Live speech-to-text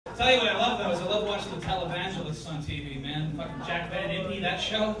Tell you what I love though is I love watching the Televangelists on TV, man. Fucking Jack Van Impe, that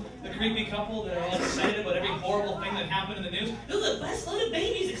show, the creepy couple that are all excited about every horrible thing that happened in the news. Oh, the busload of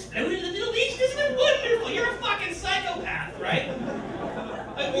babies exploded in the Middle East. Isn't it wonderful? You're a fucking psychopath, right?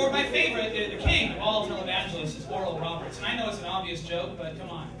 Or my favorite, the king of all televangelists is Oral Roberts. And I know it's an obvious joke, but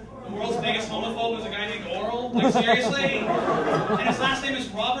come on. The world's biggest homophobe is a guy named Oral? Like, seriously? And his last name is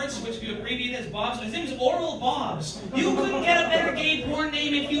Roberts, which you abbreviate as Bobs. His name is Oral Bobs. You couldn't get a better gay porn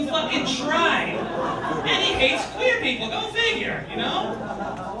name if you fucking tried. And he hates queer people. Go figure, you know?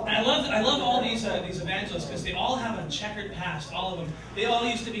 And I love all these evangelists because they all have a checkered past, all of them. They all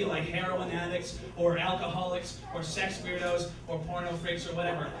used to be like heroin addicts or alcoholics or sex weirdos or porno freaks or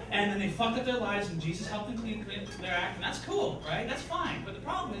whatever. And then they fucked up their lives and Jesus helped them clean their act, and that's cool, right? That's fine. But the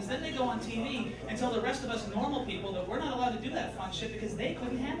problem is then they go on TV and tell the rest of us normal people that we're not allowed to do that fun shit because they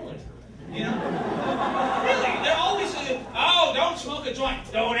couldn't handle it. You know? Really, they're always saying, oh, don't smoke a joint.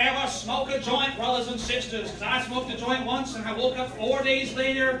 Don't ever smoke a joint, brothers and sisters. Because I smoked a joint once and I woke up 4 days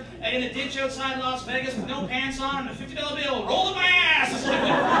later in a ditch outside Las Vegas with no pants on and a $50 bill rolled in my ass. It's like,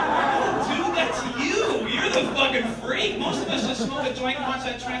 dude, that's you. You're the fucking freak. Most of us just smoke a joint and watch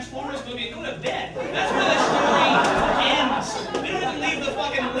that Transformers movie and go to bed. That's where this story ends. We don't even leave the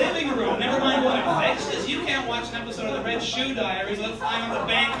fucking living room. Never mind going to Vegas. You can't watch an episode of the Red Shoe Diaries without flying on the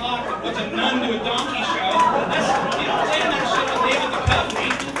Bangkok and watch a nun to a donkey show. You don't play that shit on David Duchovny.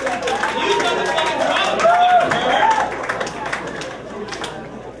 You've got the fucking problem,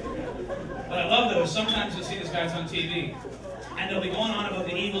 But I love those. Sometimes you'll see these guys on TV, and they'll be going on about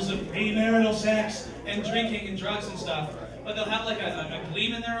the evils of premarital sex and drinking and drugs and stuff. But they'll have like a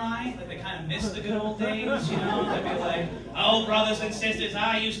gleam in their eye, that they kind of miss the good old days, you know? They'll be like, oh, brothers and sisters,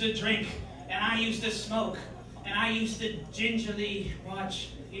 I used to drink, and I used to smoke, and I used to gingerly watch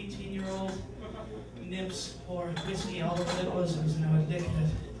 18-year-old nymphs pour whiskey all over their bosoms, and I would lick that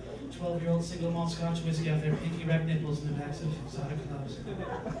 12-year-old single malt Scotch whiskey off their pinky red nipples in the backs of exotic clubs.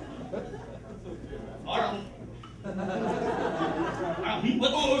 Arl. Oh,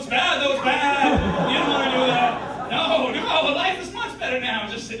 it's bad, that was bad. You don't want to do that. No, life is much better now.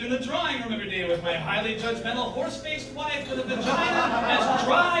 Just sit in the drawing room every day with my highly judgmental horse-faced wife with a vagina as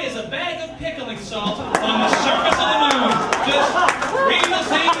dry as a bag of pickling salt on the surface of the moon. Just read the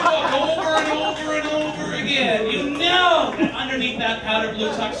same book over and over and over again. You know that underneath that powder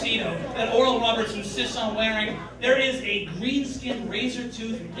blue tuxedo that Oral Roberts insists on wearing, there is a green-skinned,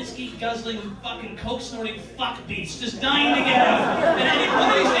 razor-toothed, whiskey-guzzling, fucking coke-snorting fuck beast just dying to get out. And any one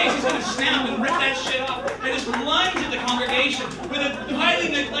of these days he's going to snap and rip that shit off and just lunge at the congregation with a highly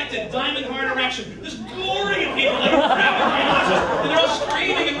neglected diamond-hard erection, just goring at people like rabid rhinoceros, and they're all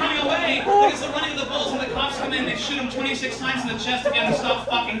screaming and running away like it's the running of the bulls when the cops come in and they shoot him 26 times in the chest to get him to stop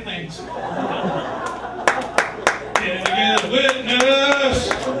fucking things. Can I get a witness?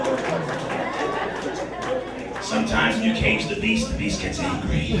 Sometimes when you cage the beast gets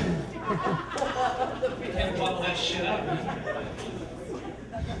angry. You can't bottle that shit up, man.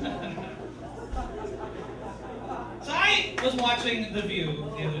 So I was watching The View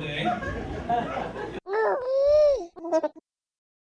the other day.